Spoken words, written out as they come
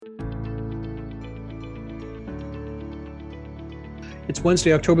It's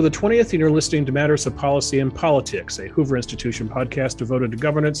Wednesday, October the 20th, and you're listening to Matters of Policy and Politics, a Hoover Institution podcast devoted to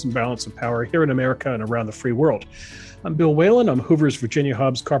governance and balance of power here in America and around the free world. I'm Bill Whalen. I'm Hoover's Virginia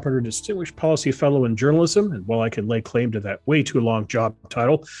Hobbs Carpenter Distinguished Policy Fellow in Journalism, and while I can lay claim to that way too long job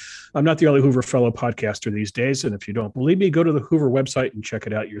title, I'm not the only Hoover Fellow podcaster these days, and if you don't believe me, go to the Hoover website and check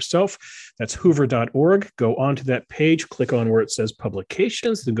it out yourself. That's hoover.org. Go onto that page, click on where it says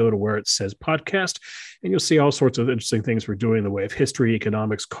Publications, then go to where it says Podcast, and you'll see all sorts of interesting things we're doing in the way of history,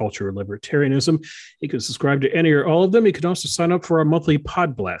 economics, culture, and libertarianism. You can subscribe to any or all of them. You can also sign up for our monthly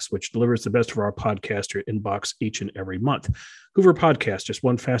Pod Blast, which delivers the best of our podcaster inbox each and every month. Hoover Podcast, just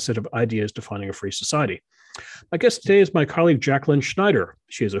one facet of ideas defining a free society. My guest today is my colleague, Jacqueline Schneider.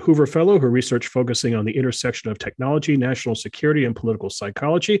 She is a Hoover Fellow, her research focusing on the intersection of technology, national security, and political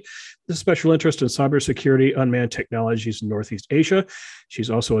psychology, with a special interest in cybersecurity, unmanned technologies in Northeast Asia. She's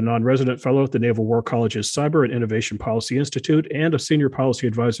also a non-resident fellow at the Naval War College's Cyber and Innovation Policy Institute and a senior policy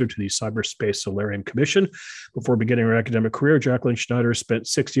advisor to the Cyberspace Solarium Commission. Before beginning her academic career, Jacqueline Schneider spent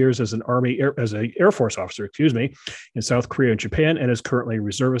 6 years as an Air Force officer, in South Korea and Japan, and is currently a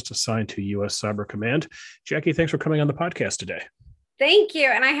reservist assigned to U.S. Cyber Command. Jackie, thanks for coming on the podcast today. Thank you.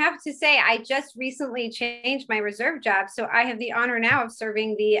 And I have to say, I just recently changed my reserve job, so I have the honor now of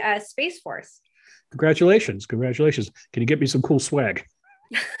serving the Space Force. Congratulations. Congratulations. Can you get me some cool swag?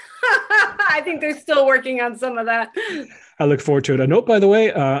 I think they're still working on some of that. I look forward to it. A note, by the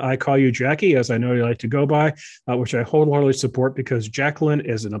way, I call you Jackie, as I know you like to go by, which I wholeheartedly support because Jacqueline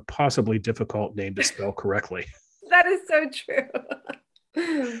is an impossibly difficult name to spell correctly. That is so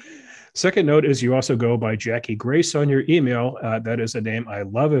true. Second note is you also go by Jackie Grace on your email. That is a name I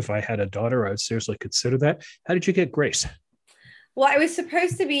love. If I had a daughter, I would seriously consider that. How did you get Grace? Well, I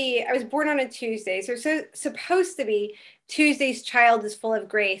was born on a Tuesday. So supposed to be Tuesday's child is full of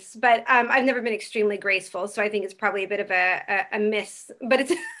grace, but I've never been extremely graceful. So I think it's probably a bit of a miss, but it's,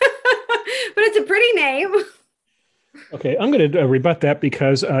 but it's a pretty name. Okay, I'm going to rebut that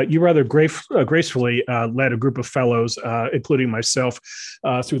because you rather gracefully led a group of fellows, including myself,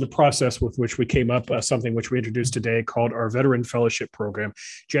 through the process with which we came up, something which we introduced today called our Veteran Fellowship Program.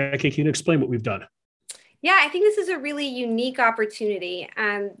 Jackie, can you explain what we've done? Yeah, I think this is a really unique opportunity.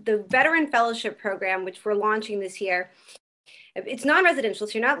 The Veteran Fellowship Program, which we're launching this year, it's non-residential,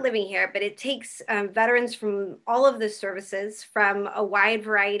 so you're not living here, but it takes veterans from all of the services from a wide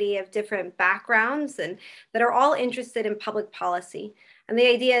variety of different backgrounds and that are all interested in public policy. And the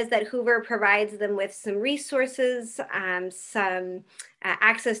idea is that Hoover provides them with some resources, some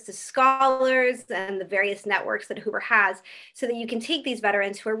access to scholars and the various networks that Hoover has so that you can take these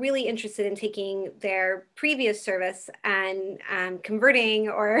veterans who are really interested in taking their previous service and converting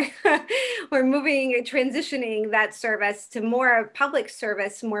or transitioning that service to more public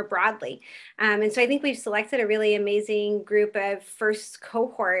service more broadly. And so I think we've selected a really amazing group of first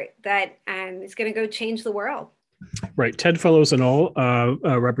cohort that is going to go change the world. Right. 10 fellows in all,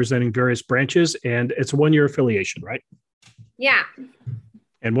 representing various branches, and it's a one-year affiliation, right? Yeah.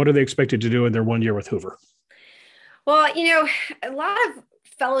 And what are they expected to do in their 1 year with Hoover? Well, a lot of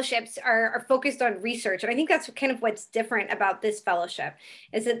fellowships are focused on research. And I think that's kind of what's different about this fellowship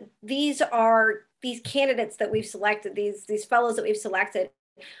is that these candidates that we've selected, these fellows that we've selected,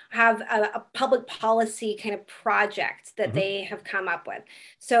 have a public policy kind of project that they have come up with.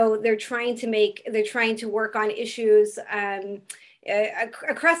 So they're trying to work on issues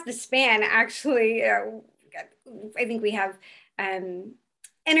across the span. Actually, I think we have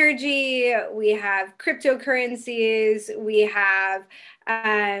energy, we have cryptocurrencies, we have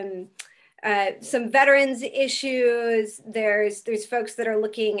some veterans issues. There's folks that are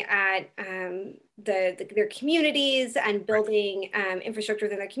looking at their communities and building infrastructure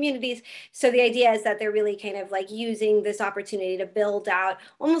within their communities. So the idea is that they're really kind of like using this opportunity to build out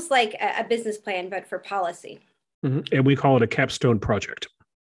almost like a business plan, but for policy. And we call it a capstone project.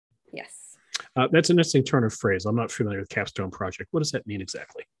 Yes. That's an interesting turn of phrase. I'm not familiar with capstone project. What does that mean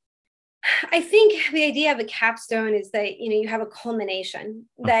exactly? I think the idea of a capstone is that, you have a culmination,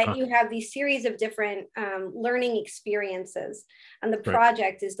 that you have these series of different learning experiences, and the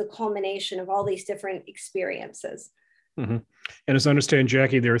project is the culmination of all these different experiences. Mm-hmm. And as I understand,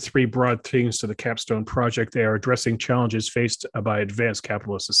 Jackie, there are three broad themes to the Capstone Project. They are addressing challenges faced by advanced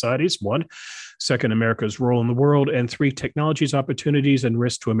capitalist societies, one; second, America's role in the world; and three, technologies, opportunities, and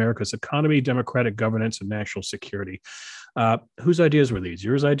risks to America's economy, democratic governance, and national security. Whose ideas were these?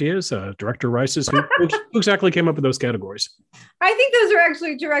 Yours ideas? Director Rice's? Who exactly came up with those categories? I think those are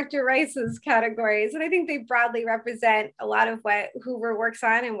actually Director Rice's categories. And I think they broadly represent a lot of what Hoover works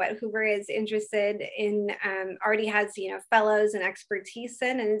on and what Hoover is interested in, already has, fellows and expertise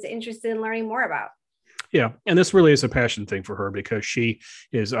in, and is interested in learning more about. Yeah, and this really is a passion thing for her because she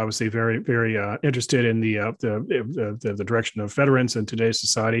is obviously very, very interested in the direction of veterans in today's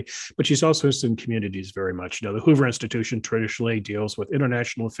society. But she's also interested in communities very much. You know, the Hoover Institution traditionally deals with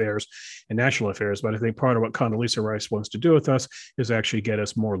international affairs and national affairs, but I think part of what Condoleezza Rice wants to do with us is actually get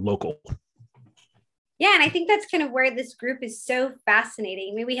us more local. Yeah, and I think that's kind of where this group is so fascinating.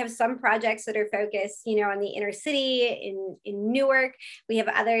 I mean, we have some projects that are focused, on the inner city in Newark. We have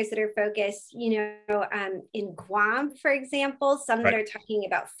others that are focused, in Guam, for example. Some that are talking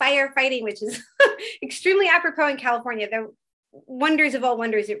about firefighting, which is extremely apropos in California. The wonders of all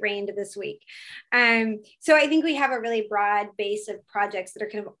wonders, it rained this week. So I think we have a really broad base of projects that are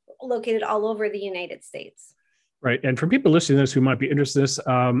kind of located all over the United States. Right. And for people listening to this who might be interested in this,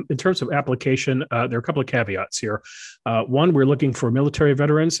 in terms of application, there are a couple of caveats here. One, we're looking for military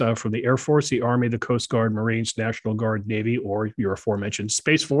veterans from the Air Force, the Army, the Coast Guard, Marines, National Guard, Navy, or your aforementioned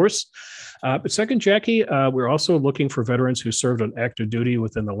Space Force. But second, Jackie, we're also looking for veterans who served on active duty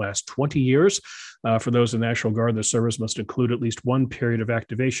within the last 20 years. For those in the National Guard, the service must include at least one period of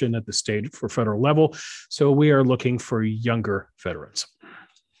activation at the state or federal level. So we are looking for younger veterans.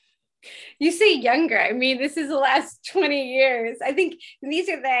 You say younger. I mean, this is the last 20 years. I think these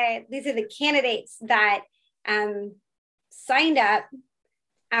are the candidates that signed up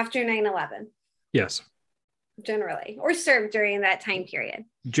after 9/11. Yes. Generally, or served during that time period.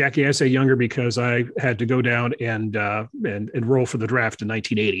 Jackie, I say younger because I had to go down and enroll for the draft in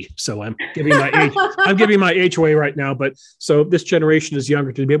 1980. So I'm giving my age. I'm giving my age away right now. But so this generation is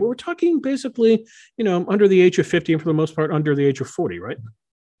younger to me. But we're talking basically, under the age of 50 and for the most part under the age of 40, right?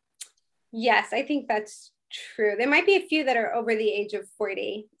 Yes, I think that's true. There might be a few that are over the age of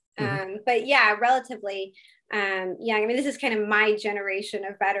 40. But yeah, relatively young. I mean, this is kind of my generation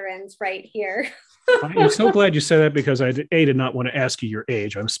of veterans right here. I'm so glad you said that because I did not want to ask you your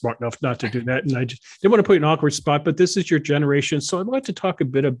age. I'm smart enough not to do that. And I just didn't want to put you in an awkward spot, but this is your generation. So I'd like to talk a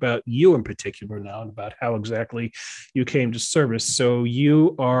bit about you in particular now and about how exactly you came to service. So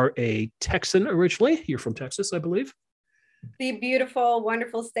you are a Texan originally. You're from Texas, I believe. The beautiful,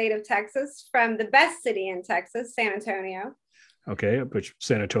 wonderful state of Texas, from the best city in Texas, San Antonio. Okay, which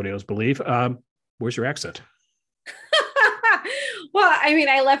San Antonio's believe. Where's your accent? Well, I mean,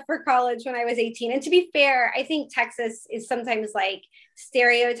 I left for college when I was 18. And to be fair, I think Texas is sometimes like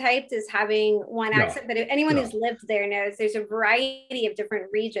stereotyped as having one accent. But if anyone who's lived there knows there's a variety of different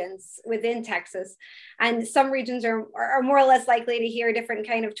regions within Texas. And some regions are more or less likely to hear different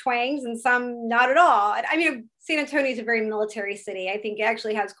kind of twangs and some not at all. I mean, San Antonio is a very military city. I think it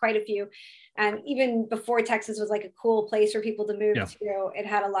actually has quite a few. And even before Texas was like a cool place for people to move to, it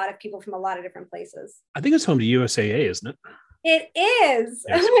had a lot of people from a lot of different places. I think it's home to USAA, isn't it? It is.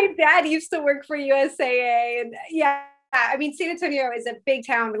 Yes. My dad used to work for USAA. And yeah, I mean, San Antonio is a big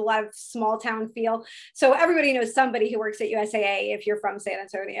town with a lot of small town feel. So everybody knows somebody who works at USAA if you're from San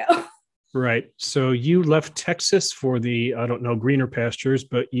Antonio. Right. So you left Texas for the, I don't know, greener pastures,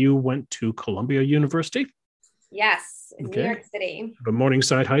 but you went to Columbia University? Yes, in New York City. But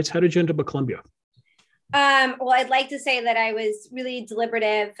Morningside Heights. How did you end up at Columbia? Well, I'd like to say that I was really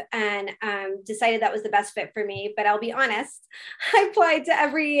deliberative and decided that was the best fit for me. But I'll be honest, I applied to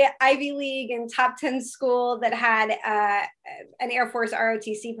every Ivy League and top 10 school that had an Air Force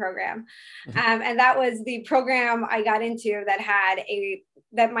ROTC program. And that was the program I got into that had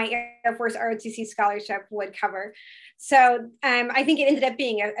that my Air Force ROTC scholarship would cover. So I think it ended up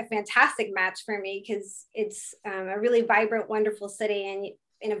being a fantastic match for me because it's a really vibrant, wonderful city and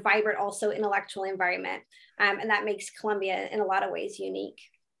in a vibrant, also intellectual environment. And that makes Columbia in a lot of ways unique.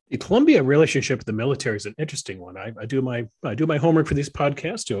 The Columbia relationship with the military is an interesting one. I do my homework for these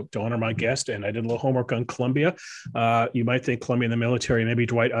podcasts to honor my guest, and I did a little homework on Columbia. You might think Columbia and the military, maybe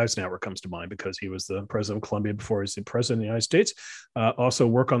Dwight Eisenhower comes to mind because he was the president of Columbia before he was the president of the United States. Also,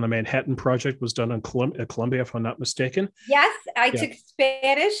 work on the Manhattan Project was done at Columbia, if I'm not mistaken. Yes, I took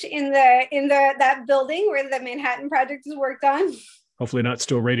Spanish in that building where the Manhattan Project is worked on. Hopefully not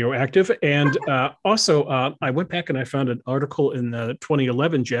still radioactive. And also, I went back and I found an article in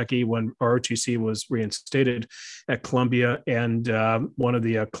 2011, Jackie, when ROTC was reinstated at Columbia. And one of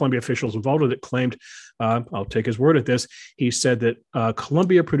the Columbia officials involved with it claimed, I'll take his word at this, he said that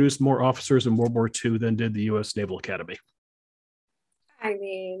Columbia produced more officers in World War II than did the U.S. Naval Academy. I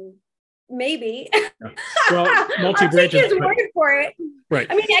mean, maybe. Well, I'll take his word for it. Right.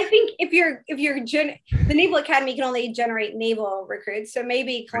 I mean, I think if you're the Naval Academy can only generate naval recruits, so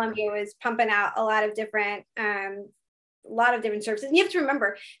maybe Columbia was pumping out a lot of different lot of different services. And you have to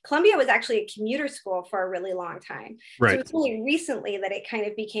remember, Columbia was actually a commuter school for a really long time. Right. So it's only recently that it kind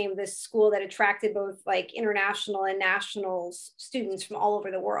of became this school that attracted both like international and national students from all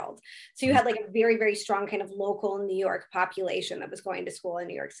over the world. So you had like a very, very strong kind of local New York population that was going to school in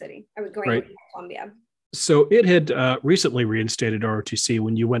New York City. I was going to Columbia. So it had recently reinstated ROTC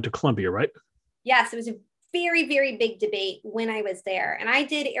when you went to Columbia, right? Yes, it was a very, very big debate when I was there. And I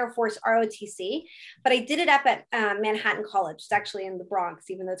did Air Force ROTC, but I did it up at Manhattan College. It's actually in the Bronx,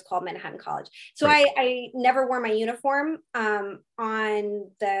 even though it's called Manhattan College. So I never wore my uniform on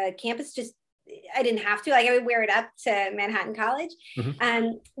the campus, just I didn't have to. Like I would wear it up to Manhattan College.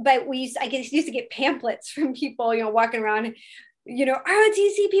 But I used to get pamphlets from people, walking around,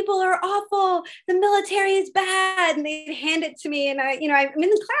 ROTC people are awful. The military is bad. And they'd hand it to me. And I'm in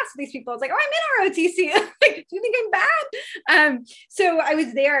the class with these people. It's like, oh, I'm in ROTC. Like, do you think I'm bad? So I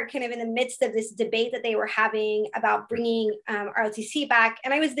was there kind of in the midst of this debate that they were having about bringing ROTC back.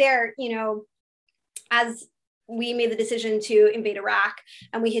 And I was there, as we made the decision to invade Iraq,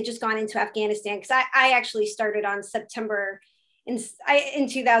 and we had just gone into Afghanistan, because I actually started on September in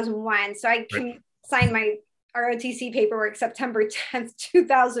 2001. So I signed my ROTC paperwork September 10th,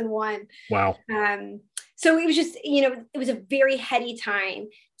 2001. Wow. So it was just, it was a very heady time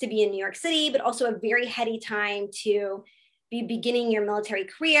to be in New York City, but also a very heady time to be beginning your military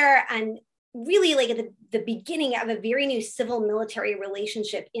career, and really like at the beginning of a very new civil military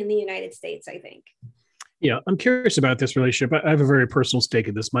relationship in the United States, I think. Yeah, I'm curious about this relationship. I have a very personal stake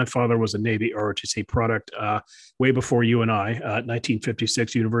in this. My father was a Navy ROTC product way before you and I,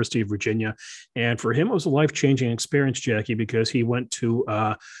 1956, University of Virginia. And for him, it was a life-changing experience, Jackie, because he went to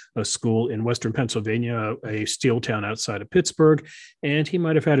a school in Western Pennsylvania, a steel town outside of Pittsburgh, and he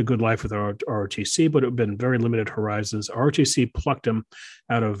might have had a good life with ROTC, but it had been very limited horizons. ROTC plucked him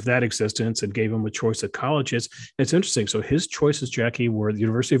out of that existence and gave him a choice at colleges. It's interesting. So his choices, Jackie, were the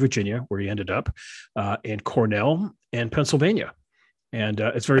University of Virginia, where he ended up, and Cornell and Pennsylvania. And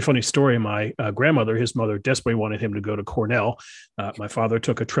it's a very funny story. My grandmother, his mother, desperately wanted him to go to Cornell. My father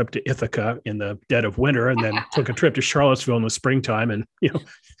took a trip to Ithaca in the dead of winter, and then took a trip to Charlottesville in the springtime, and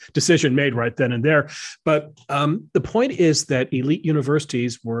decision made right then and there. But the point is that elite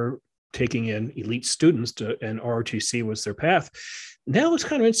universities were taking in elite students, and ROTC was their path. Now it's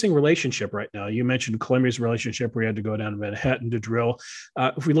kind of an interesting relationship right now. You mentioned Columbia's relationship where you had to go down to Manhattan to drill.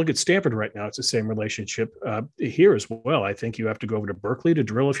 If we look at Stanford right now, it's the same relationship here as well. I think you have to go over to Berkeley to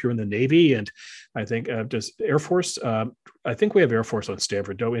drill if you're in the Navy. And I think does Air Force, I think we have Air Force on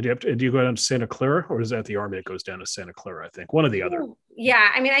Stanford, don't we? Do you go down to Santa Clara, or is that the Army that goes down to Santa Clara? I think one or the other. Yeah.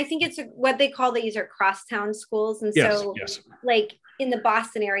 I mean, I think it's what they call these are crosstown schools. And so like in the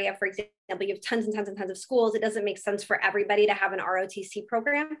Boston area, for example, you have tons and tons and tons of schools. It doesn't make sense for everybody to have an ROTC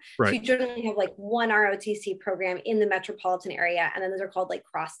program. Right. So you generally have like one ROTC program in the metropolitan area. And then those are called like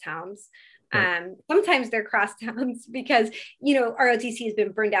crosstowns. Right. Sometimes they're crosstowns because, ROTC has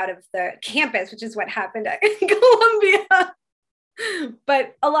been burned out of the campus, which is what happened at Columbia.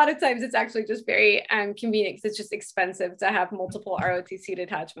 But a lot of times it's actually just very convenient because it's just expensive to have multiple ROTC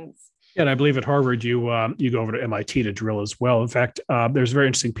detachments. Yeah, and I believe at Harvard, you go over to MIT to drill as well. In fact, there's a very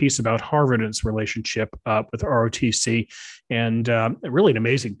interesting piece about Harvard and its relationship with ROTC, and really an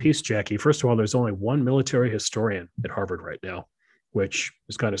amazing piece, Jackie. First of all, there's only one military historian at Harvard right now, which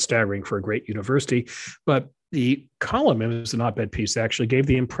is kind of staggering for a great university. But the column, it was a not-bad piece, actually gave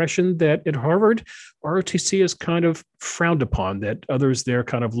the impression that at Harvard, ROTC is kind of frowned upon, that others there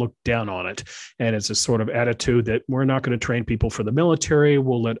kind of look down on it. And it's a sort of attitude that we're not going to train people for the military.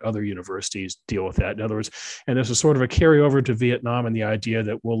 We'll let other universities deal with that. In other words, and there's a sort of a carryover to Vietnam and the idea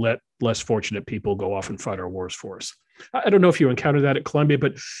that we'll let less fortunate people go off and fight our wars for us. I don't know if you encountered that at Columbia,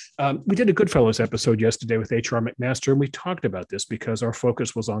 but we did a Goodfellas episode yesterday with H.R. McMaster, and we talked about this because our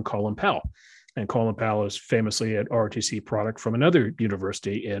focus was on Colin Powell. And Colin Powell is famously an ROTC product from another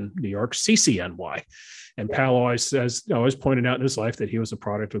university in New York, CCNY. And Powell always pointed out in his life that he was a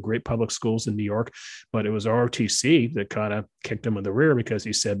product of great public schools in New York, but it was ROTC that kind of kicked him in the rear, because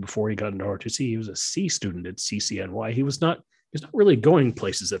he said before he got into ROTC, he was a C student at CCNY. He was not really going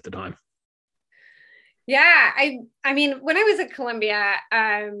places at the time. Yeah, I mean, when I was at Columbia,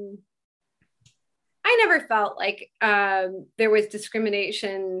 I never felt like there was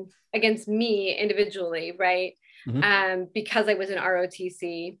discrimination against me individually, right? Mm-hmm. Because I was an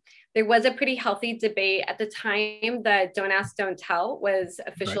ROTC. There was a pretty healthy debate at the time that Don't Ask, Don't Tell was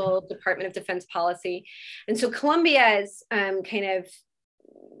official Department of Defense policy. And so Columbia's kind of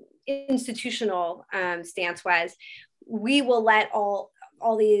institutional stance was, we will let all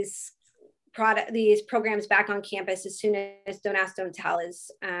these programs back on campus as soon as Don't Ask, Don't Tell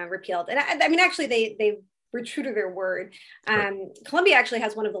is repealed. And I mean, actually, they were true to their word. Right. Columbia actually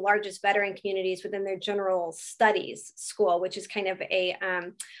has one of the largest veteran communities within their general studies school, which is kind of a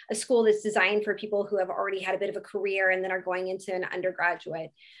school that's designed for people who have already had a bit of a career and then are going into an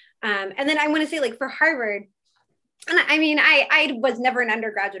undergraduate. And then I want to say, like, for Harvard, and I mean, I was never an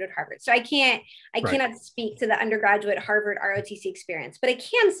undergraduate at Harvard, so I cannot speak to the undergraduate Harvard ROTC experience, but I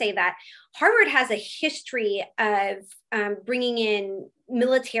can say that Harvard has a history of bringing in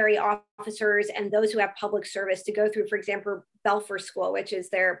military officers and those who have public service to go through, for example, Belfer School, which is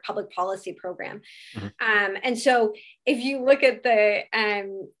their public policy program. Mm-hmm. And so if you look at the,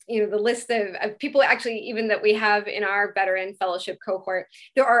 the list of people actually even that we have in our veteran fellowship cohort,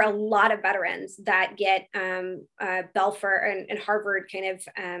 there are a lot of veterans that get Belfer and Harvard kind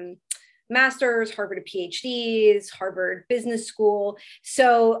of masters, Harvard PhDs, Harvard Business School.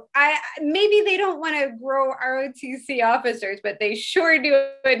 So maybe they don't want to grow ROTC officers, but they sure do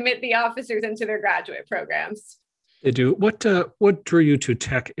admit the officers into their graduate programs. They do. What drew you to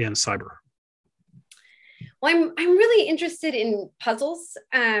tech and cyber? Well, I'm really interested in puzzles,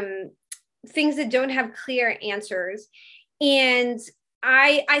 things that don't have clear answers. And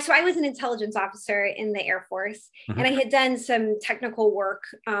I was an intelligence officer in the Air Force, mm-hmm. and I had done some technical work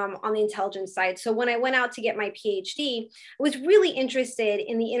on the intelligence side. So when I went out to get my PhD, I was really interested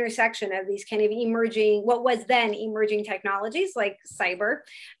in the intersection of these kind of what was then emerging technologies like cyber,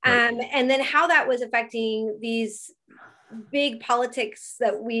 right. And then how that was affecting these big politics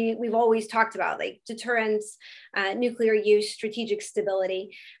that we've always talked about, like deterrence, nuclear use, strategic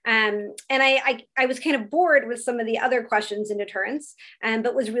stability. And I was kind of bored with some of the other questions in deterrence,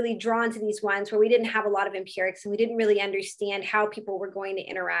 but was really drawn to these ones where we didn't have a lot of empirics and we didn't really understand how people were going to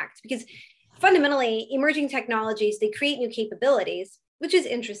interact. Because fundamentally, emerging technologies, they create new capabilities, which is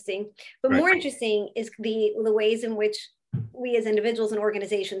interesting, but right. More interesting is the ways in which we as individuals and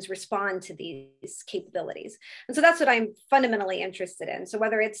organizations respond to these capabilities. And so that's what I'm fundamentally interested in. So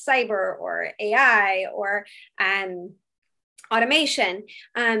whether it's cyber or AI or automation,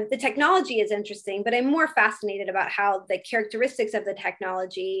 the technology is interesting, but I'm more fascinated about how the characteristics of the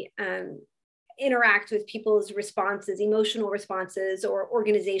technology interact with people's responses, emotional responses, or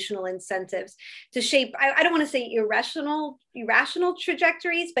organizational incentives to shape, I don't want to say irrational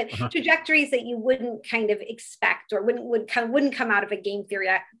trajectories, but trajectories that you wouldn't kind of expect or wouldn't come out of a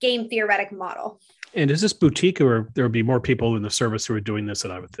game theoretic model. And is this boutique, or there would be more people in the service who are doing this than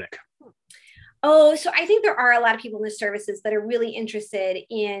I would think? Oh, so I think there are a lot of people in the services that are really interested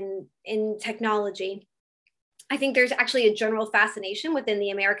in technology. I think there's actually a general fascination within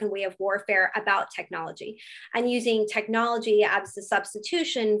the American way of warfare about technology and using technology as a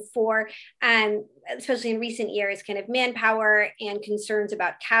substitution for, especially in recent years, kind of manpower and concerns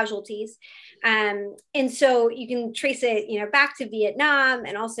about casualties. And so you can trace it, back to Vietnam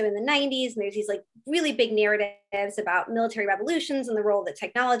and also in the 90s. And there's these like really big narratives about military revolutions and the role that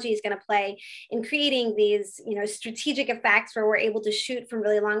technology is going to play in creating these, strategic effects where we're able to shoot from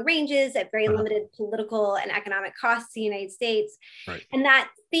really long ranges at very limited political and economic costs to the United States. Right. And that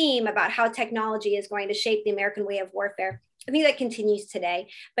theme about how technology is going to shape the American way of warfare, I think that continues today,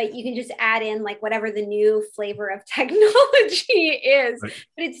 but you can just add in like whatever the new flavor of technology is. Right.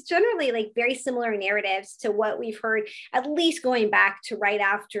 But it's generally like very similar narratives to what we've heard, at least going back to right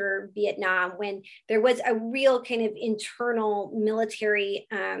after Vietnam, when there was a real kind of internal military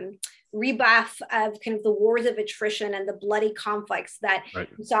rebuff of kind of the wars of attrition and the bloody conflicts that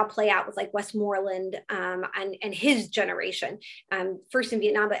we saw play out with like Westmoreland and his generation, first in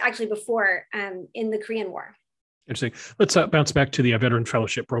Vietnam, but actually before in the Korean War. Interesting. Let's bounce back to the Veteran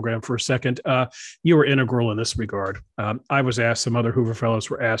Fellowship Program for a second. You were integral in this regard. I was asked, some other Hoover Fellows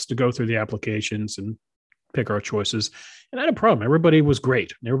were asked to go through the applications and pick our choices. And I had a problem. Everybody was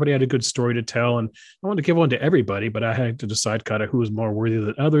great. Everybody had a good story to tell. And I wanted to give one to everybody, but I had to decide kind of who was more worthy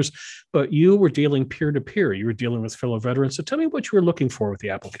than others. But you were dealing peer-to-peer. You were dealing with fellow veterans. So tell me what you were looking for with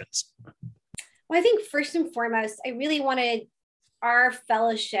the applicants. Well, I think first and foremost, I really wanted our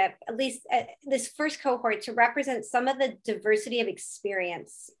fellowship, at least this first cohort, to represent some of the diversity of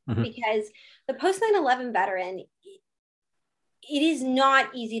experience, because the post 9/11 veteran, it is not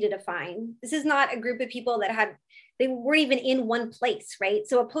easy to define. This is not a group of people that they weren't even in one place, right?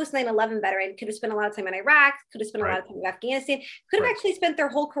 So a post 9/11 veteran could have spent a lot of time in Iraq, could have spent a lot of time in Afghanistan, could have actually spent their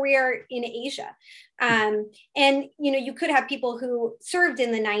whole career in Asia. And, you could have people who served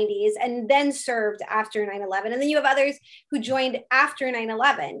in the 90s and then served after 9/11. And then you have others who joined after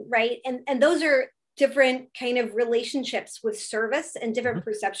 9/11, right? And those are different kind of relationships with service and different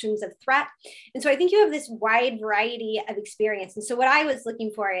perceptions of threat. And so I think you have this wide variety of experience. And so what I was looking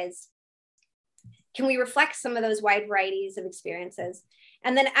for is, can we reflect some of those wide varieties of experiences?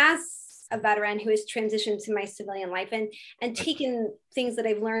 And then as a veteran who has transitioned to my civilian life and taken things that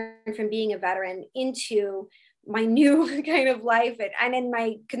I've learned from being a veteran into my new kind of life and in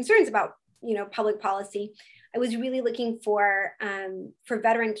my concerns about, public policy, I was really looking for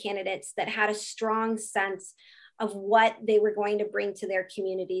veteran candidates that had a strong sense of what they were going to bring to their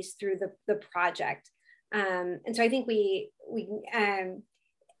communities through the project. And so I think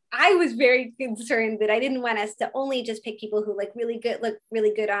I was very concerned that I didn't want us to only just pick people who look really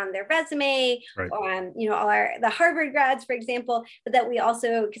good on their resume, right. The Harvard grads, for example, but that we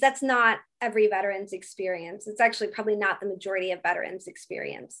also, because that's not every veteran's experience. It's actually probably not the majority of veterans'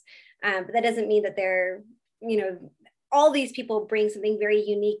 experience. But that doesn't mean that they're, all these people bring something very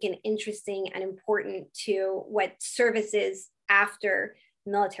unique and interesting and important to what service is after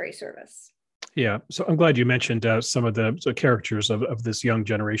military service. Yeah, so I'm glad you mentioned some of the characters of this young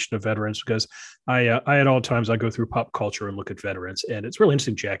generation of veterans, because I at all times I go through pop culture and look at veterans, and it's really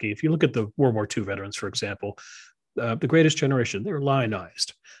interesting, Jackie. If you look at the World War II veterans, for example, the Greatest Generation, they're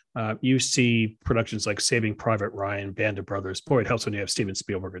lionized. You see productions like Saving Private Ryan, Band of Brothers. Boy, it helps when you have Steven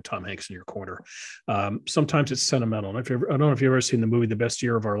Spielberg and Tom Hanks in your corner. Sometimes it's sentimental. And I don't know if you've ever seen the movie The Best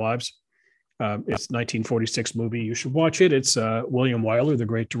Year of Our Lives. It's a 1946 movie. You should watch it. It's William Wyler, the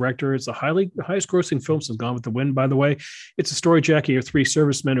great director. It's the highest grossing film since Gone with the Wind, by the way. It's a story, Jackie, of three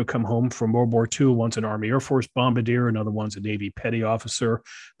servicemen who come home from World War II. One's an Army Air Force bombardier. Another one's a Navy petty officer.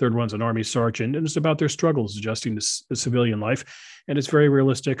 Third one's an Army sergeant. And it's about their struggles adjusting to civilian life. And it's very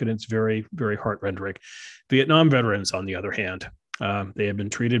realistic, and it's very, very heart-rendering. Vietnam veterans, on the other hand, they have been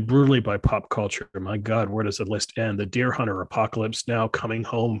treated brutally by pop culture. My God, where does the list end? The Deer Hunter apocalypse, now Coming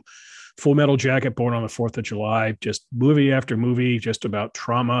Home, Full Metal Jacket, Born on the 4th of July, just movie after movie, just about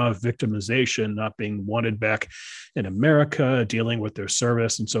trauma, victimization, not being wanted back in America, dealing with their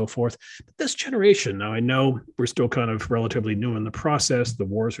service and so forth. But this generation, now I know we're still kind of relatively new in the process. The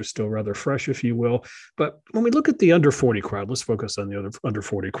wars are still rather fresh, if you will. But when we look at the under 40 crowd, let's focus on the under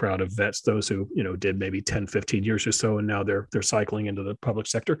 40 crowd of vets, those who, did maybe 10, 15 years or so, and now they're cycling into the public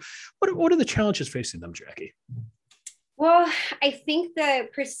sector. What are the challenges facing them, Jackie? Well, I think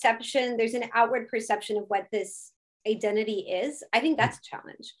there's an outward perception of what this identity is. I think that's a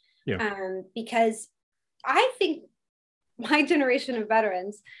challenge. Yeah. Because I think my generation of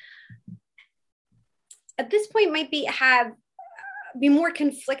veterans at this point might be more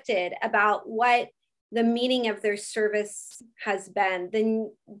conflicted about what the meaning of their service has been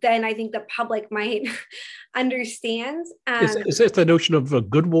than I think the public might understand. Is it the notion of a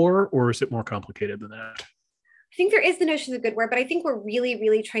good war, or is it more complicated than that? I think there is the notion of good war, but I think we're really,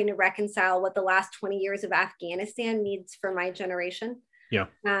 really trying to reconcile what the last 20 years of Afghanistan needs for my generation. Yeah.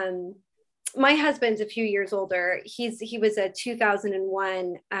 My husband's a few years older. He was a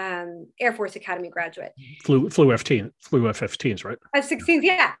 2001 Air Force Academy graduate. Flew F-15s, right? F-16s,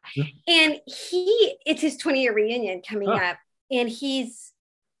 yeah. And it's his 20-year reunion coming up, and he's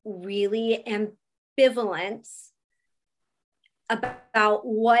really ambivalent about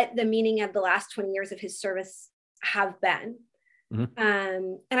what the meaning of the last 20 years of his service have been.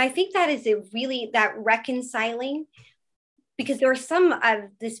 Mm-hmm. And I think that is that reconciling, because there are some of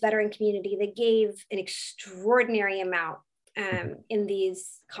this veteran community that gave an extraordinary amount in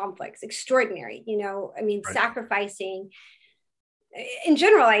these conflicts, extraordinary, right. Sacrificing. In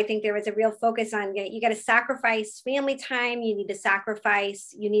general, I think there was a real focus on you got to sacrifice family time. You need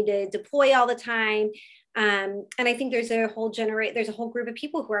to deploy all the time. And I think there's a whole group of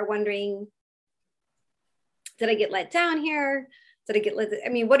people who are wondering, did I get let down here? What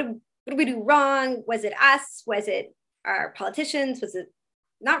did we do wrong? Was it us? Was it our politicians? Was it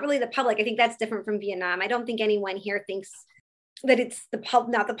not really the public? I think that's different from Vietnam. I don't think anyone here thinks that it's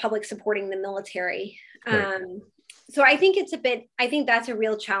not the public supporting the military. Right. So I think that's a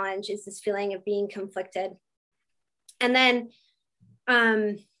real challenge, is this feeling of being conflicted. And then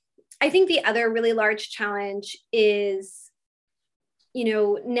I think the other really large challenge is,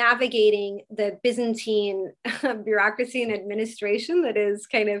 navigating the Byzantine bureaucracy and administration that is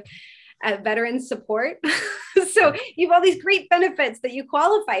kind of veteran support. So you have all these great benefits that you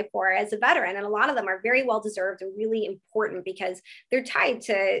qualify for as a veteran, and a lot of them are very well deserved and really important because they're tied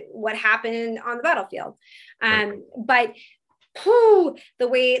to what happened on the battlefield. But the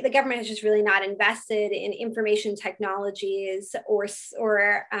way the government has just really not invested in information technologies or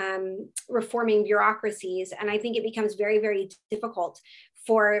reforming bureaucracies. And I think it becomes very, very difficult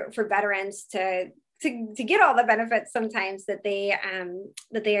for veterans to get all the benefits sometimes that they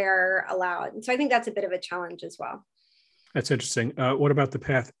are allowed. And so I think that's a bit of a challenge as well. That's interesting. What about the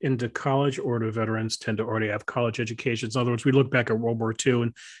path into college, or do veterans tend to already have college educations? In other words, we look back at World War II,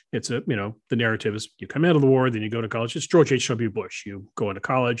 and it's the narrative is you come out of the war, then you go to college. It's George H.W. Bush. You go into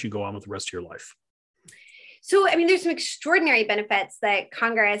college, you go on with the rest of your life. So, I mean, there's some extraordinary benefits that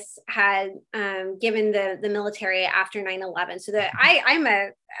Congress had given the military after 9/11. So that I'm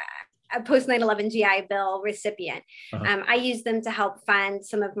a post 9/11 GI Bill recipient. I use them to help fund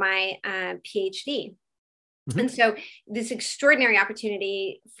some of my PhD. Mm-hmm. And so this extraordinary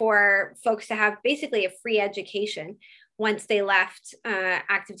opportunity for folks to have basically a free education once they left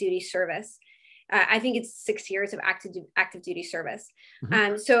active duty service. I think it's 6 years of active duty service.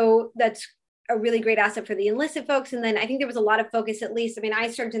 Mm-hmm. So that's a really great asset for the enlisted folks. And then I think there was a lot of focus, at least, I mean, I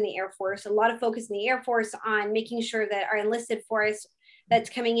served in the Air Force, a lot of focus in the Air Force on making sure that our enlisted force that's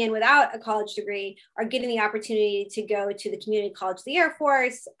coming in without a college degree are getting the opportunity to go to the community college of the Air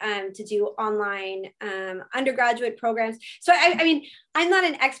Force, to do online undergraduate programs. So, I mean, I'm not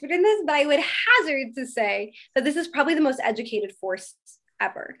an expert in this, but I would hazard to say that this is probably the most educated force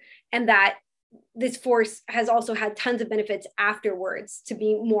ever. And that this force has also had tons of benefits afterwards to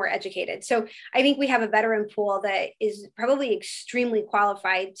be more educated. So I think we have a veteran pool that is probably extremely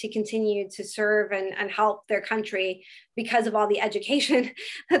qualified to continue to serve and help their country because of all the education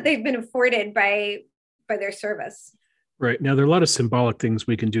that they've been afforded by their service. Right. Now, there are a lot of symbolic things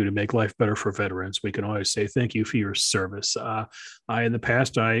we can do to make life better for veterans. We can always say, thank you for your service. In the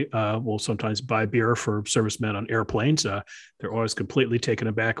past, I will sometimes buy beer for servicemen on airplanes. They're always completely taken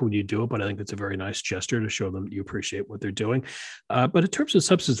aback when you do it, but I think it's a very nice gesture to show them that you appreciate what they're doing. But in terms of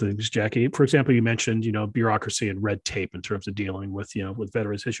substance things, Jackie, for example, you mentioned, bureaucracy and red tape in terms of dealing with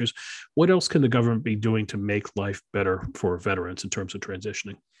veterans issues. What else can the government be doing to make life better for veterans in terms of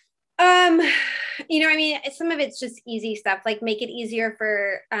transitioning? Some of it's just easy stuff, like make it easier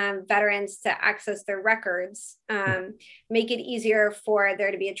for veterans to access their records, make it easier for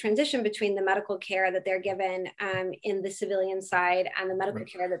there to be a transition between the medical care that they're given in the civilian side and the medical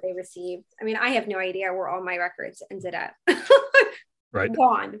care that they receive. I mean, I have no idea where all my records ended up. Right.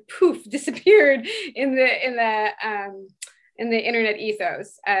 Gone, poof, disappeared in the internet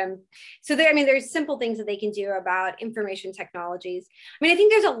ethos. There's simple things that they can do about information technologies. I mean, I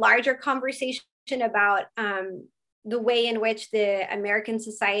think there's a larger conversation about the way in which the American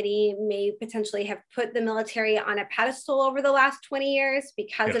society may potentially have put the military on a pedestal over the last 20 years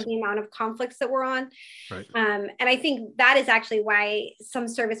because of the amount of conflicts that we're on. Right. And I think that is actually why some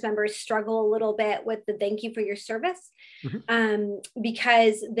service members struggle a little bit with the thank you for your service,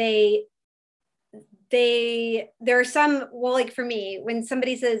 because there are some, like for me, when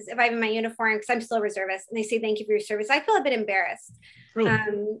somebody says, if I'm in my uniform, because I'm still a reservist, and they say, thank you for your service, I feel a bit embarrassed. Really?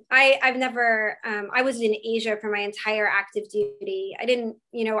 I was in Asia for my entire active duty. I didn't,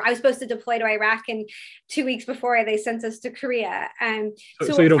 I was supposed to deploy to Iraq, and 2 weeks before they sent us to Korea.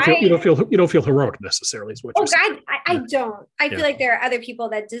 So you don't feel heroic necessarily is what you're saying. I don't. I feel like there are other people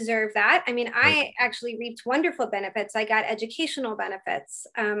that deserve that. I mean, I actually reaped wonderful benefits. I got educational benefits.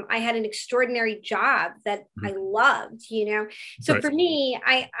 I had an extraordinary job that I loved, So for me,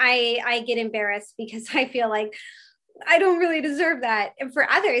 I get embarrassed because I feel like I don't really deserve that. And for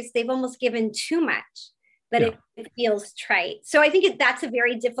others, they've almost given too much that it feels trite. So I think that's a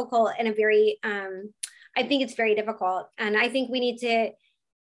very difficult and I think it's very difficult. And I think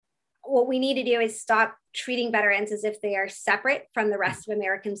what we need to do is stop treating veterans as if they are separate from the rest of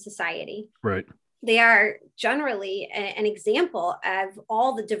American society. Right. They are generally an example of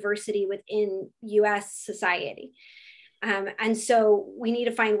all the diversity within US society. And so we need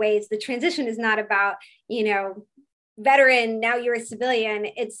to find ways. The transition is not about, veteran, now you're a civilian.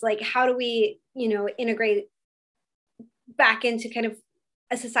 It's like, how do we, integrate back into kind of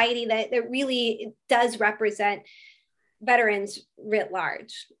a society that really does represent veterans writ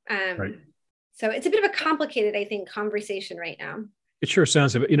large. So it's a bit of a complicated, I think, conversation right now. It sure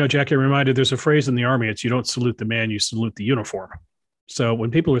sounds of it. Jackie, I'm reminded there's a phrase in the Army. It's you don't salute the man, you salute the uniform. So when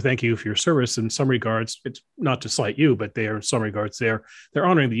people are thanking you for your service, in some regards, it's not to slight you, but they are in some regards, they're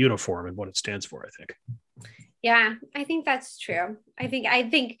honoring the uniform and what it stands for, I think. Yeah, I think that's true. I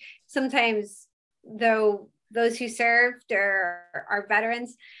think sometimes, though, those who served or are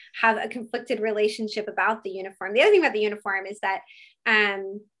veterans have a conflicted relationship about the uniform. The other thing about the uniform is that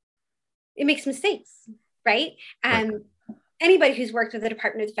it makes mistakes, right? Anybody who's worked with the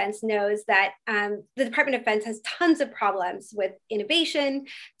Department of Defense knows that the Department of Defense has tons of problems with innovation,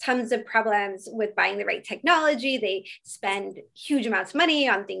 tons of problems with buying the right technology. They spend huge amounts of money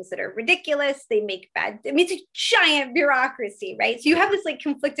on things that are ridiculous. They make it's a giant bureaucracy, right? So you have this like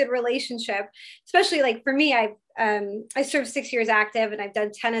conflicted relationship, especially like for me, I served 6 years active and I've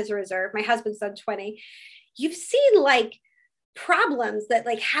done 10 as a reserve. My husband's done 20. you've seen like problems that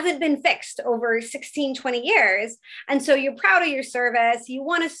like haven't been fixed over 16, 20 years. And so you're proud of your service, you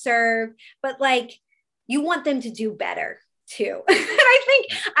want to serve, but like you want them to do better too. And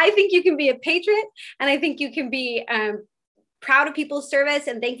I think you can be a patriot, and I think you can be proud of people's service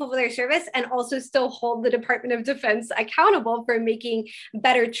and thankful for their service, and also still hold the Department of Defense accountable for making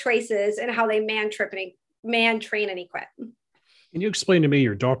better choices in how they man, train, and equip. Can you explain to me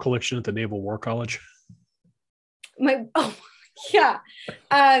your doll collection at the Naval War College? Yeah.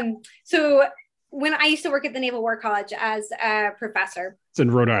 So when I used to work at the Naval War College as a professor. It's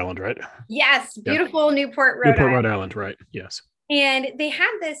in Rhode Island, right? Yes. Beautiful Newport, Rhode Island, right. Yes. And they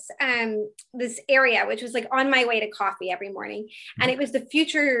had this area, which was like on my way to coffee every morning. And it was the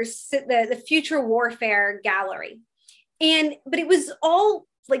future warfare gallery. But it was all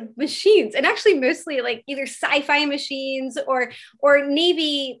like machines, and actually mostly like either sci-fi machines or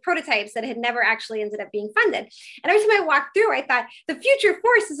Navy prototypes that had never actually ended up being funded. And every time I walked through, I thought the future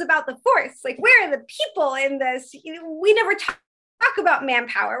force is about the force. Like, where are the people in this? We never talk about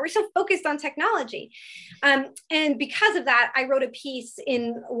manpower. We're so focused on technology. And because of that, I wrote a piece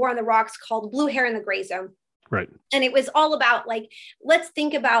in War on the Rocks called Blue Hair in the Gray Zone. Right. And it was all about like, let's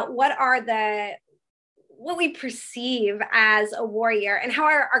think about what we perceive as a warrior, and how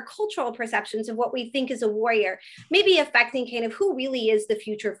our cultural perceptions of what we think is a warrior may be affecting kind of who really is the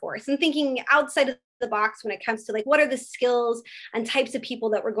future force, and thinking outside of the box when it comes to like, what are the skills and types of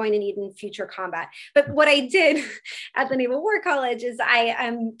people that we're going to need in future combat. But what I did at the Naval War College is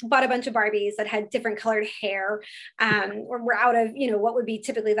I bought a bunch of Barbies that had different colored hair, or were out of, what would be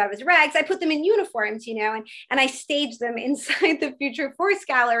typically thought of as rags. I put them in uniforms, and I staged them inside the Future Force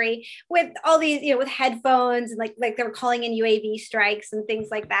Gallery with all these, with headphones, and like they were calling in UAV strikes and things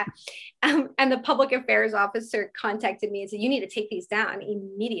like that. And the public affairs officer contacted me and said, you need to take these down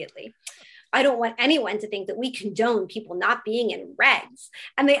immediately. I don't want anyone to think that we condone people not being in regs.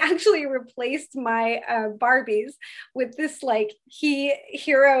 And they actually replaced my Barbies with this like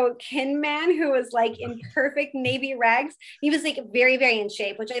hero kin man who was like in perfect Navy regs. He was like very, very in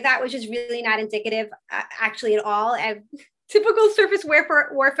shape, which I thought was just really not indicative actually at all. Typical surface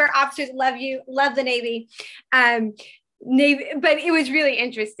warfare officers love the Navy. But it was really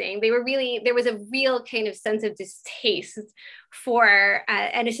interesting. There was a real kind of sense of distaste for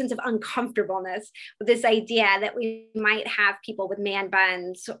and a sense of uncomfortableness with this idea that we might have people with man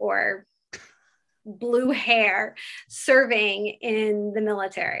buns or blue hair serving in the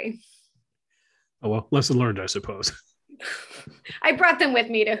military. Oh, well, lesson learned, I suppose. I brought them with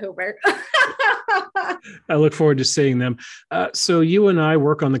me to Hoover. I look forward to seeing them. So you and I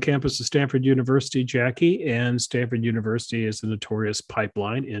work on the campus of Stanford University, Jackie, and Stanford University is a notorious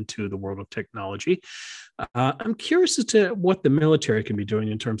pipeline into the world of technology. I'm curious as to what the military can be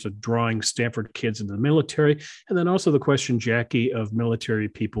doing in terms of drawing Stanford kids into the military, and then also the question, Jackie, of military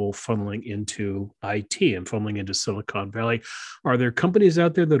people funneling into IT and funneling into Silicon Valley. Are there companies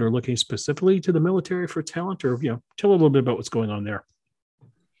out there that are looking specifically to the military for talent, or tell a little bit about what's going on there?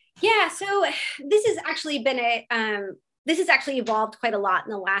 Yeah, so this has actually evolved quite a lot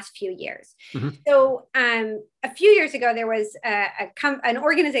in the last few years. Mm-hmm. So a few years ago, there was an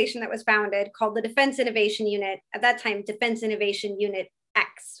organization that was founded called the Defense Innovation Unit. At that time, Defense Innovation Unit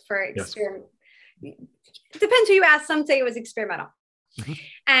X for experiment. Yes. Depends who you ask. Some say it was experimental. Mm-hmm.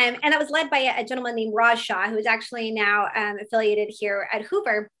 And that was led by a gentleman named Raj Shah, who is actually now affiliated here at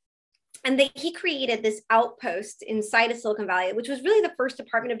Hoover. And he created this outpost inside of Silicon Valley, which was really the first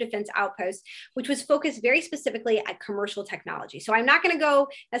Department of Defense outpost, which was focused very specifically at commercial technology. So I'm not going to go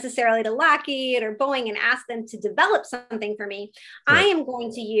necessarily to Lockheed or Boeing and ask them to develop something for me. Right. I am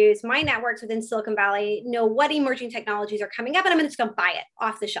going to use my networks within Silicon Valley, know what emerging technologies are coming up, and I'm just going to buy it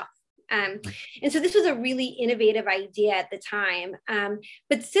off the shelf. And so this was a really innovative idea at the time.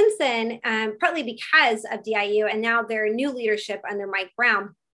 But since then, partly because of DIU and now their new leadership under Mike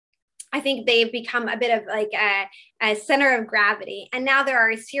Brown, I think they've become a bit of like a center of gravity. And now there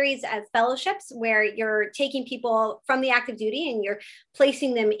are a series of fellowships where you're taking people from the active duty and you're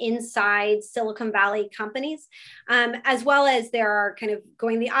placing them inside Silicon Valley companies, as well as there are kind of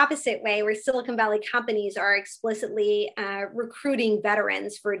going the opposite way where Silicon Valley companies are explicitly recruiting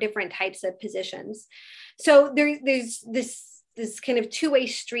veterans for different types of positions. So there's this kind of two-way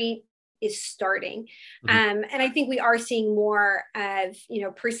street is starting. And I think we are seeing more of,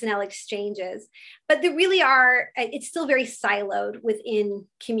 personnel exchanges, but there really are, it's still very siloed within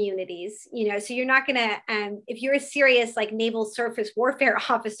communities, so you're not going to, if you're a serious like naval surface warfare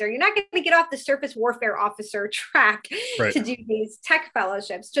officer, you're not going to get off the surface warfare officer track to do these tech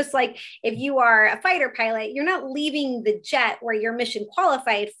fellowships. Just like if you are a fighter pilot, you're not leaving the jet where you're mission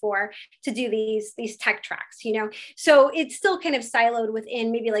qualified for to do these tech tracks, so it's still kind of siloed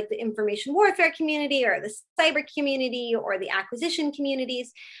within maybe like the information warfare community or the cyber community or the acquisition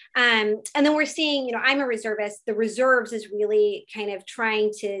communities. And then we're seeing, I'm a reservist. The reserves is really kind of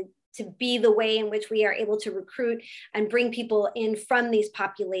trying to be the way in which we are able to recruit and bring people in from these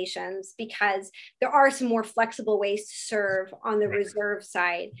populations, because there are some more flexible ways to serve on the reserve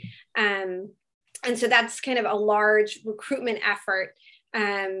side. And so that's kind of a large recruitment effort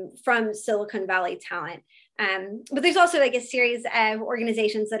from Silicon Valley talent. But there's also like a series of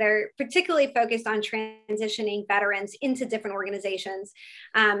organizations that are particularly focused on transitioning veterans into different organizations.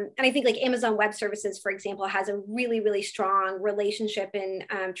 And I think like Amazon Web Services, for example, has a really, really strong relationship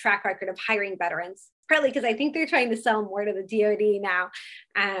and track record of hiring veterans, partly because I think they're trying to sell more to the DoD now.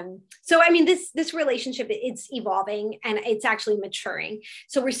 So, I mean, this relationship, it's evolving and it's actually maturing.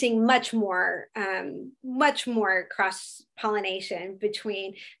 So we're seeing much more cross-pollination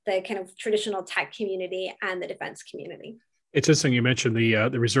between the kind of traditional tech community and the defense community. It's interesting you mentioned the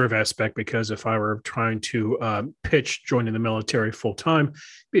reserve aspect, because if I were trying to pitch joining the military full time, it'd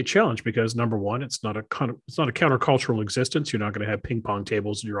be a challenge because number one, it's not a countercultural existence. You're not going to have ping pong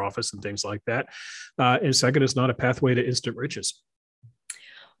tables in your office and things like that. And second, it's not a pathway to instant riches.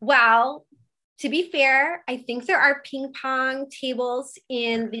 Well, to be fair, I think there are ping pong tables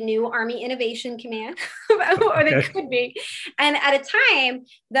in the new Army Innovation Command, or they could be. And at a time,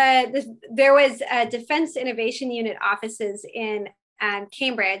 there was a Defense Innovation Unit offices in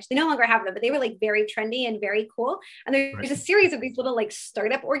Cambridge. They no longer have them, but they were like very trendy and very cool. And there's a series of these little like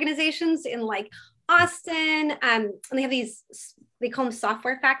startup organizations in like Austin, and they have these, they call them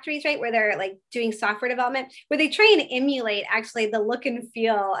software factories, right? Where they're like doing software development, where they try and emulate actually the look and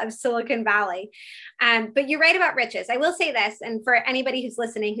feel of Silicon Valley. But you're right about riches. I will say this, and for anybody who's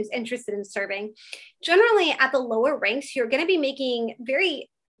listening, who's interested in serving, generally at the lower ranks, you're going to be making very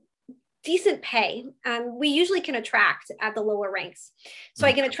decent pay. We usually can attract at the lower ranks. So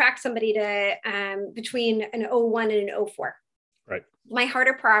I can attract somebody to between an 01 and an 04. Right. My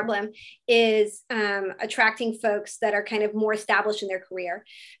harder problem is attracting folks that are kind of more established in their career,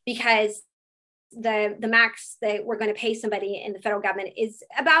 because the max that we're going to pay somebody in the federal government is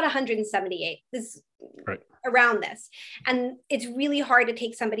about 178. This right. Around this. And it's really hard to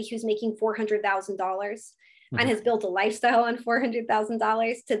take somebody who's making $400,000 and has built a lifestyle on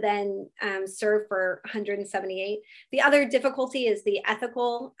 $400,000 to then serve for 178. The other difficulty is the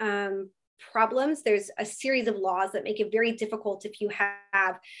ethical problems. There's a series of laws that make it very difficult if you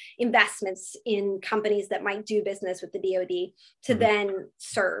have investments in companies that might do business with the DoD to then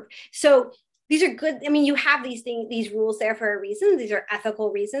serve. So these are good. I mean, you have these rules there for a reason. These are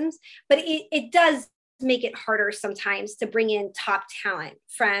ethical reasons, but it does make it harder sometimes to bring in top talent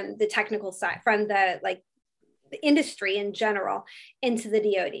from the technical side, from the industry in general into the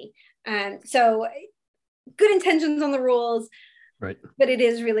DoD. So good intentions on the rules, right? But it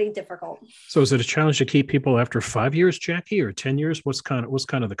is really difficult. So is it a challenge to keep people after 5 years, Jackie, or 10 years? What's kind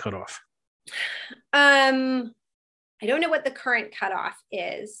of the cutoff? I don't know what the current cutoff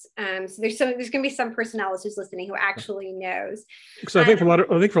is. So there's going to be some personnel who's listening who actually knows. So I think for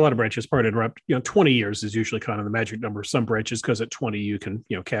a lot of branches, part of interrupt, 20 years is usually kind of the magic number. Some branches, because at 20 you can,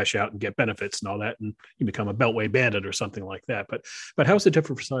 cash out and get benefits and all that, and you become a Beltway bandit or something like that. But how is it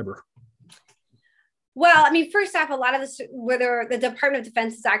different for cyber? Well, I mean, first off, a lot of this, whether the Department of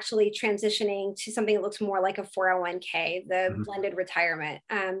Defense is actually transitioning to something that looks more like a 401k, the blended retirement.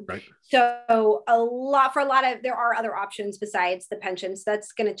 Right. So there are other options besides the pensions.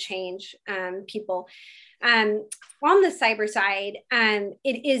 That's going to change people. On the cyber side,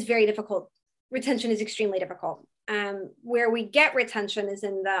 it is very difficult. Retention is extremely difficult. Where we get retention is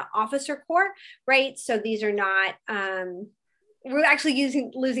in the officer corps, right? So these are not... we're actually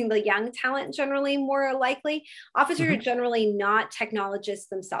losing the young talent generally more likely. Officers are generally not technologists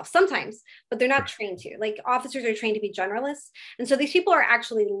themselves sometimes, but they're not trained to. Like officers are trained to be generalists. And so these people are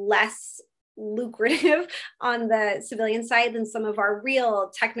actually less lucrative on the civilian side than some of our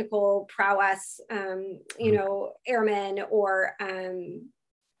real technical prowess, airmen or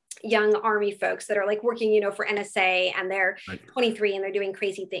young Army folks that are like working, for NSA, and they're 23 and they're doing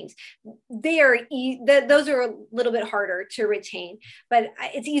crazy things. Those are a little bit harder to retain, but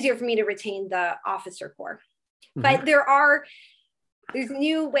it's easier for me to retain the officer corps. But there are there's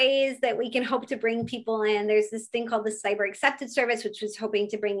new ways that we can hope to bring people in. There's this thing called the Cyber Accepted Service, which was hoping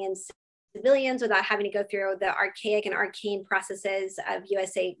to bring in civilians without having to go through the archaic and arcane processes of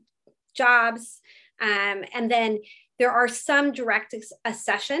USA jobs. And then there are some direct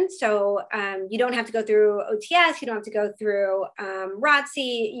accession. So you don't have to go through OTS, you don't have to go through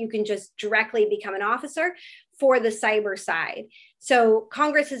ROTC, you can just directly become an officer for the cyber side. So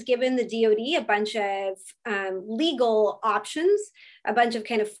Congress has given the DoD a bunch of legal options, a bunch of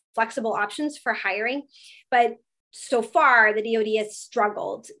kind of flexible options for hiring. But so far, the DoD has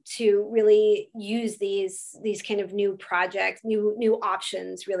struggled to really use these kind of new projects, new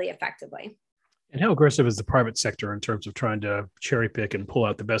options really effectively. And how aggressive is the private sector in terms of trying to cherry pick and pull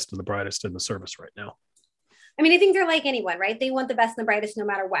out the best and the brightest in the service right now? I mean, I think they're like anyone, right? They want the best and the brightest no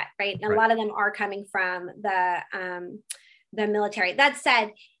matter what, right? And a lot of them are coming from the military. That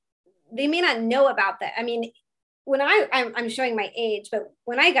said, they may not know about that. I mean, when I'm showing my age, but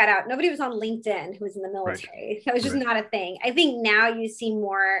when I got out, nobody was on LinkedIn who was in the military. Right. That was just not a thing. I think now you see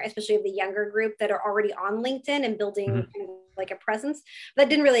more, especially of the younger group that are already on LinkedIn and building kind of like a presence. That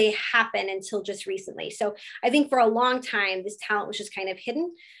didn't really happen until just recently. So I think for a long time, this talent was just kind of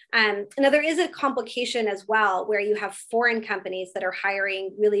hidden. Now there is a complication as well, where you have foreign companies that are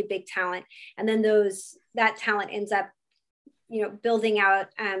hiring really big talent, and then that talent ends up building out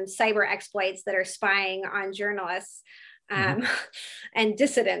cyber exploits that are spying on journalists and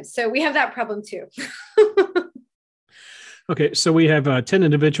dissidents. So we have that problem too. Okay, so we have 10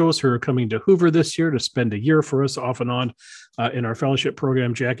 individuals who are coming to Hoover this year to spend a year for us off and on in our fellowship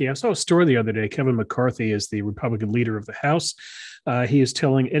program. Jackie, I saw a story the other day. Kevin McCarthy is the Republican leader of the House. He is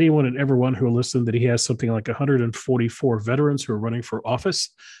telling anyone and everyone who will listen that he has something like 144 veterans who are running for office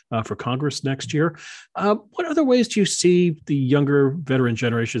for Congress next year. What other ways do you see the younger veteran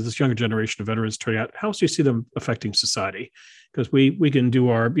generation, this younger generation of veterans turning out? How do you see them affecting society? Because we can do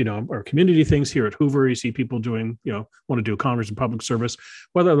our community things here at Hoover. You see people doing, want to do Congress and public service.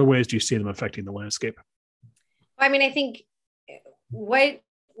 What other ways do you see them affecting the landscape? I mean, I think what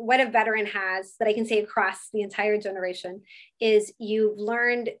a veteran has that I can say across the entire generation is you've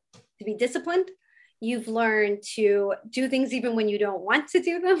learned to be disciplined. You've learned to do things even when you don't want to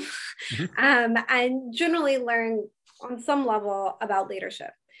do them, and generally learn on some level about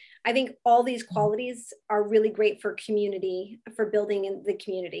leadership. I think all these qualities are really great for community, for building in the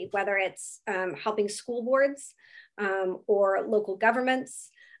community, whether it's helping school boards or local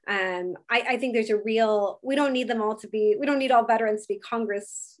governments. I think there's we don't need all veterans to be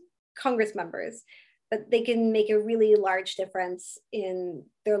Congress members, but they can make a really large difference in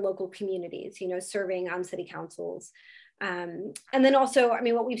their local communities, serving on city councils. And then also, I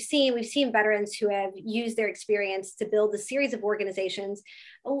mean, what we've seen veterans who have used their experience to build a series of organizations.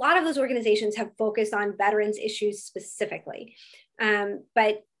 A lot of those organizations have focused on veterans issues specifically,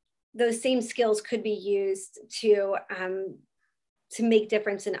 but those same skills could be used to make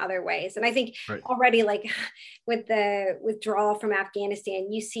difference in other ways. And I think already, like with the withdrawal from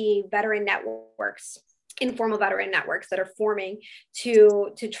Afghanistan, you see veteran networks, informal veteran networks that are forming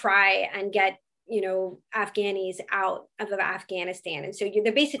to try and get Afghanis out of Afghanistan. And so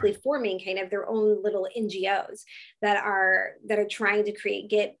they're basically forming kind of their own little NGOs that are trying to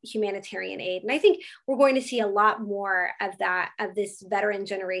get humanitarian aid. And I think we're going to see a lot more of that, of this veteran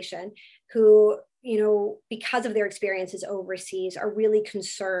generation who, because of their experiences overseas, are really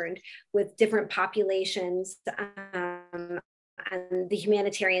concerned with different populations and the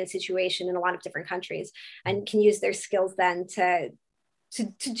humanitarian situation in a lot of different countries, and can use their skills then to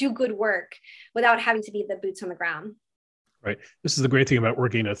do good work without having to be the boots on the ground. Right. This is the great thing about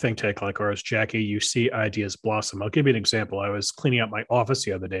working in a think tank like ours, Jackie. You see ideas blossom. I'll give you an example. I was cleaning out my office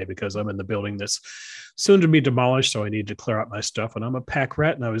the other day because I'm in the building that's soon to be demolished, so I need to clear out my stuff. And I'm a pack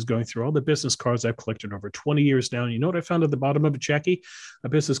rat, and I was going through all the business cards I've collected over 20 years now. And you know what I found at the bottom of it, Jackie? A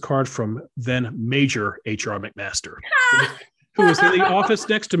business card from then Major H.R. McMaster. Who was in the office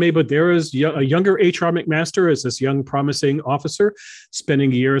next to me, but there is a younger H.R. McMaster as this young, promising officer,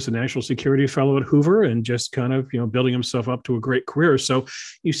 spending a year as a national security fellow at Hoover and just kind of, building himself up to a great career. So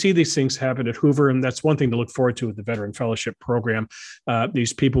you see these things happen at Hoover, and that's one thing to look forward to with the Veteran Fellowship Program.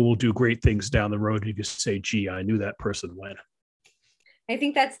 These people will do great things down the road. You can say, gee, I knew that person when. I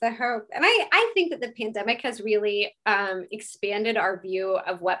think that's the hope. And I think that the pandemic has really expanded our view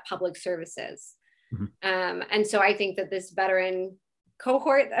of what public service is. And so I think that this veteran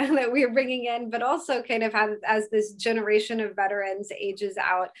cohort that we're bringing in, but also kind of as this generation of veterans ages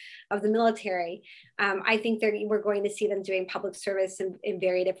out of the military, I think we're going to see them doing public service in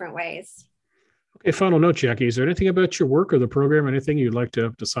very different ways. Okay, final note, Jackie, is there anything about your work or the program, anything you'd like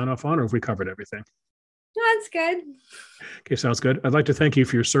to sign off on, or have we covered everything? That's good. Okay, sounds good. I'd like to thank you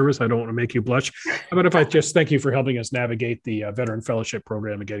for your service. I don't want to make you blush. How about if I just thank you for helping us navigate the Veteran Fellowship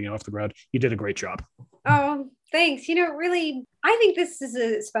Program and getting it off the ground? You did a great job. Oh, thanks. Really, I think this is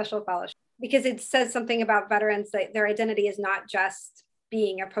a special fellowship because it says something about veterans, that their identity is not just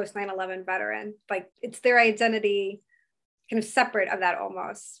being a post 9/11 veteran. Like, it's their identity kind of separate of that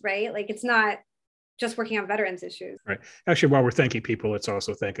almost, right? Like, it's not just working on veterans issues. Right. Actually, while we're thanking people, let's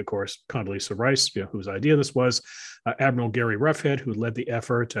also thank, of course, Condoleezza Rice, whose idea this was, Admiral Gary Roughead, who led the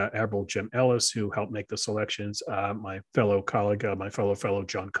effort, Admiral Jim Ellis, who helped make the selections, my fellow colleague, my fellow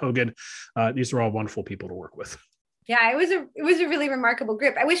John Cogan. These are all wonderful people to work with. Yeah, it was a really remarkable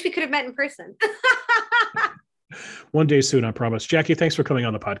group. I wish we could have met in person. One day soon, I promise. Jackie, thanks for coming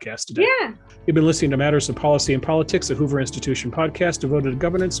on the podcast today. Yeah. You've been listening to Matters of Policy and Politics, a Hoover Institution podcast devoted to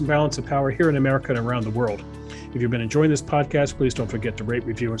governance and balance of power here in America and around the world. If you've been enjoying this podcast, please don't forget to rate,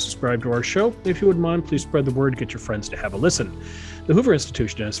 review, and subscribe to our show. If you wouldn't mind, please spread the word, get your friends to have a listen. The Hoover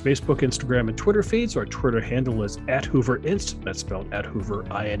Institution has Facebook, Instagram, and Twitter feeds. Our Twitter handle is @HooverInst. That's spelled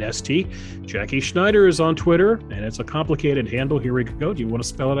 @HooverInst. Jackie Schneider is on Twitter, and it's a complicated handle. Here we go. Do you want to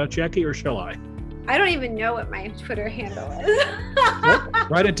spell it out, Jackie, or shall I? I don't even know what my Twitter handle is. Well,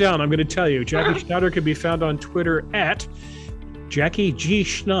 write it down. I'm going to tell you. Jackie Schneider can be found on Twitter at Jackie G.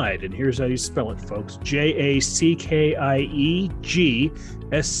 Schneid. And here's how you spell it, folks.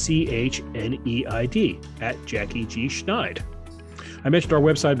 JACKIEGSCHNEID at Jackie G. Schneid. I mentioned our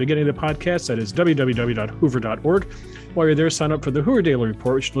website at the beginning of the podcast. That is www.hoover.org. While you're there, sign up for the Hoover Daily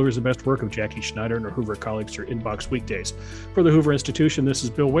Report, which delivers the best work of Jackie Schneider and her Hoover colleagues to your inbox weekdays. For the Hoover Institution, this is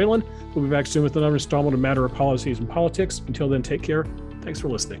Bill Whalen. We'll be back soon with another installment of Matter of Policies and Politics. Until then, take care. Thanks for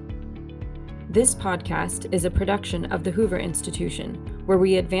listening. This podcast is a production of the Hoover Institution, where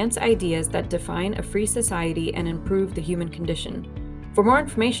we advance ideas that define a free society and improve the human condition. For more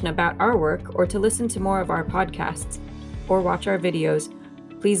information about our work, or to listen to more of our podcasts, or watch our videos,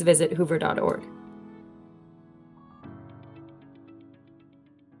 please visit hoover.org.